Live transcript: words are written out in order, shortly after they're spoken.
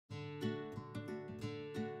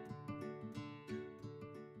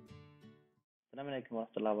السلام عليكم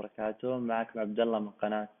ورحمة الله وبركاته. معكم عبد الله من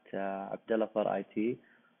قناة عبد الله فور اي تي.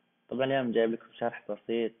 طبعا اليوم جايب لكم شرح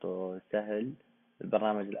بسيط وسهل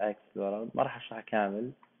للبرنامج الايكسبلورر. ما راح اشرحه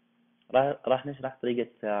كامل، راح نشرح طريقة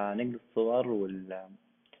نقل الصور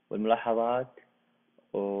والملاحظات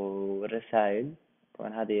والرسائل.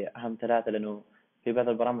 طبعا هذه اهم ثلاثة، لانه في بعض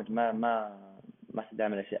البرامج ما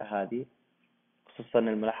تدعم الاشياء هذه، خصوصا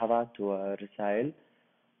الملاحظات والرسائل.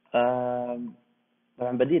 آم،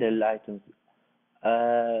 طبعا بديلة للايتونز.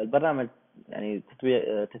 البرنامج يعني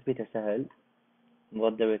تثبيته سهل،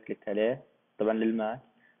 مجرد دبل كليك عليه. طبعا للماك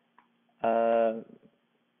آه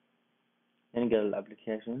ننقل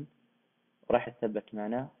الابلكيشن وراح يتثبت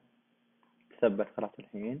معنا. تثبت خلاص.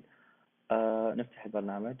 الحين نفتح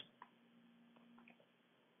البرنامج.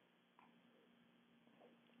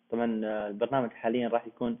 طبعا البرنامج حاليا راح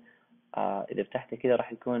يكون اذا فتحته كذا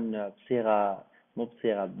راح يكون بصيغة، مو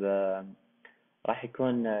بصيغة راح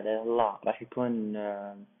يكون لله، راح يكون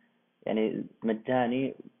يعني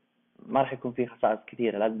مجاني. ما راح يكون فيه خصائص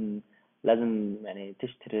كثيرة. لازم يعني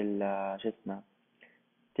تشتري شو اسمه،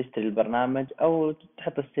 تشتري البرنامج او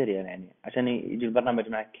تحط السيريال يعني عشان يجي البرنامج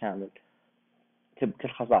معك كامل كل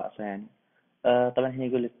خصائصه يعني. طبعا هنا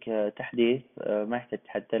يقول لك تحديث. ما يحتاج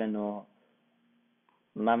حتى، لانه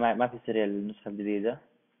ما في سيريال النسخة الجديدة.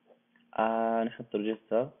 نحط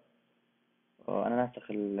ريجستر وانا ناسخ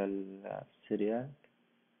السيريال.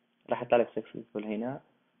 راح يطلع لك سكسسفول هنا،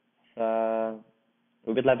 ف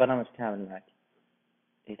وبيطلع البرنامج كامل معك.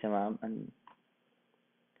 اي تمام.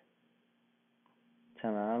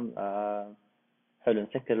 تمام. حلو.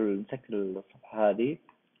 نسكر الصفحة هذه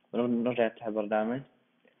ونرجع نفتح البرنامج.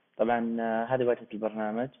 طبعا هذه واجهة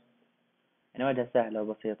البرنامج، يعني واجهة سهلة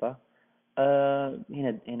وبسيطة.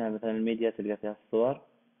 هنا مثلا الميديا تلقى فيها الصور،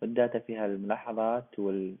 والداتا فيها الملاحظات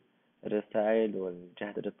والرسائل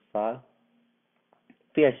والجهة الاتصال.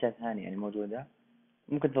 في أشياء ثانية يعني موجودة.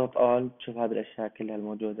 ممكن تضغط أول تشوف هذه الأشياء كلها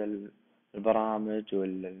الموجودة، البرامج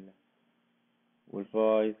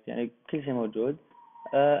والفويس، يعني كل شيء موجود.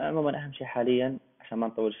 عموما أهم شيء حاليا عشان ما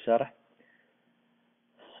نطول الشرح،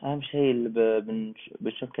 أهم شيء اللي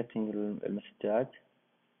بنشوف كاتنج المسجات.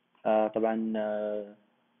 طبعا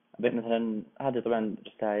مثلا هذه طبعا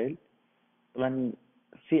رسائل. طبعا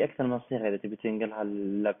في أكثر من صيغة إذا تبي تنقلها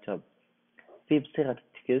اللابتوب. في بصيغة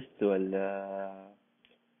التكست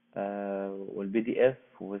والبي دي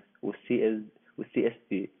اف والسي اس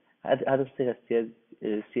في. هذه الصيغة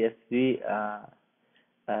السي اس في.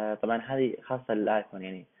 طبعا هذه خاصة للايفون،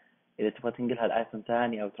 يعني إذا تبغى تنقلها الايفون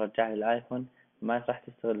ثاني أو ترجعها للايفون ما راح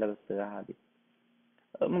تشتغل إلا بالصيغة هذه.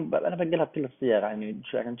 أنا بنقلها بكل الصيغ يعني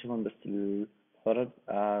عشان تشوفون بس الفرق.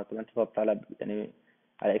 طبعا تضغط على يعني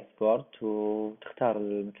على اكسبورت وتختار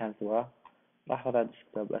المكان اللي تبغاه. راح أضع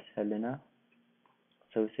ديسكتوب أسهل لنا.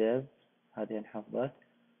 أسوي سيف. هذه انحفظت.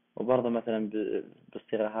 وبرضه مثلا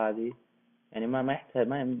بالصيغة هذه، يعني ما يحتاج،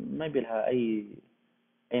 ما يبي لها أي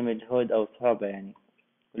مجهود أو صعوبة يعني.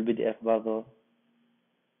 والبي دي اف برضه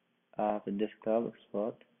في الديسكتوب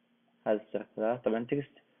اكسبورت. هذه الصيغة ثلاث. طبعا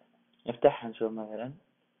تكست نفتحها نشوف مثلا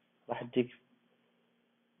راح تجيك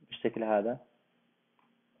بالشكل هذا.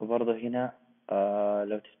 وبرضه هنا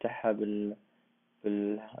لو تفتحها شو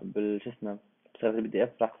اسمه بصيغة البي دي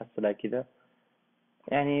اف راح تحصلها كذا.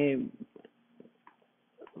 يعني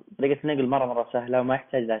طريقة النقل مرة سهلة وما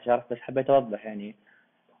يحتاج لها شرح، بس حبيت أوضح يعني.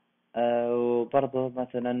 وبرضه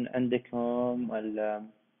مثلا عندكم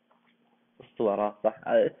الصور. صح.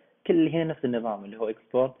 كل هنا نفس النظام اللي هو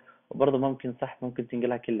اكسبورت. وبرضه ممكن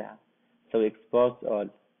تنقلها كلها. تسوي اكسبورت أو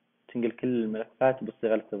تنقل كل الملفات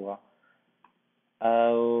بالصيغة اللي تبغاها.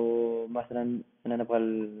 أو مثلا أنا نبغى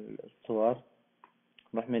الصور،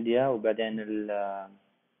 نروح ميديا وبعدين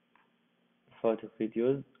الفوتو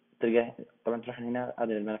فيديوز. تلقى طبعا تروح هنا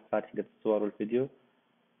هذه الملفات حقت الصور والفيديو.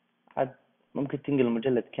 عاد ممكن تنقل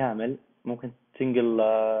المجلد كامل، ممكن تنقل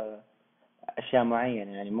أشياء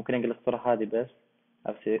معينة. يعني ممكن أنقل الصورة هذه بس،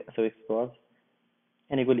 أسوي إكسبورت.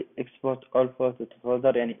 يعني يقول لي إكسبورت أول فوتو تو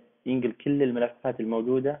فولدر، يعني ينقل كل الملفات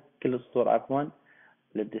الموجودة، كل الصور عفوا،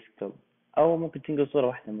 للديسكتوب. أو ممكن تنقل صورة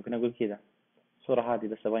واحدة. ممكن أقول كذا الصورة هذه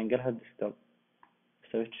بس أبغى أنقلها للديسكتوب.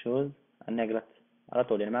 أسوي تشوز. نقلت على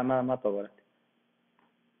طول، يعني ما طولت.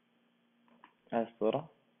 هذه الصورة.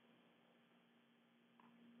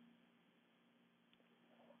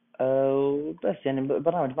 وبس يعني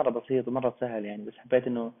برنامج مرة بسيط ومرة سهل يعني، بس حبيت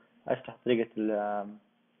إنه أشرح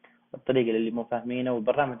الطريقة اللي مو فاهمينه.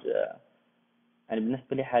 والبرنامج يعني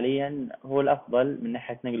بالنسبة لي حاليا هو الأفضل من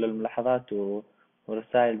ناحية نقل الملاحظات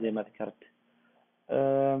والرسائل زي ما ذكرت.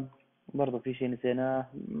 أه برضو في شيء نسيناه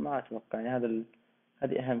ما أتوقع يعني.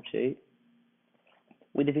 هذه أهم شيء.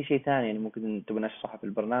 وإذا في شيء ثاني يعني ممكن تبون أشرحه في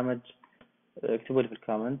البرنامج اكتبوا لي في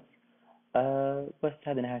الكومنت. بس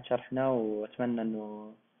هذه نهاية شرحنا، وأتمنى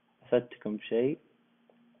إنه أفدتكم بشيء.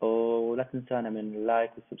 ولا تنسانا من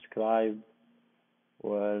اللايك والسبسكرايب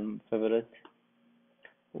والفيفوريت.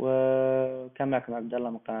 وكان معكم عبد الله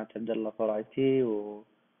من قناة عبد الله فور IT،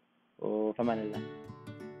 وفمان الله.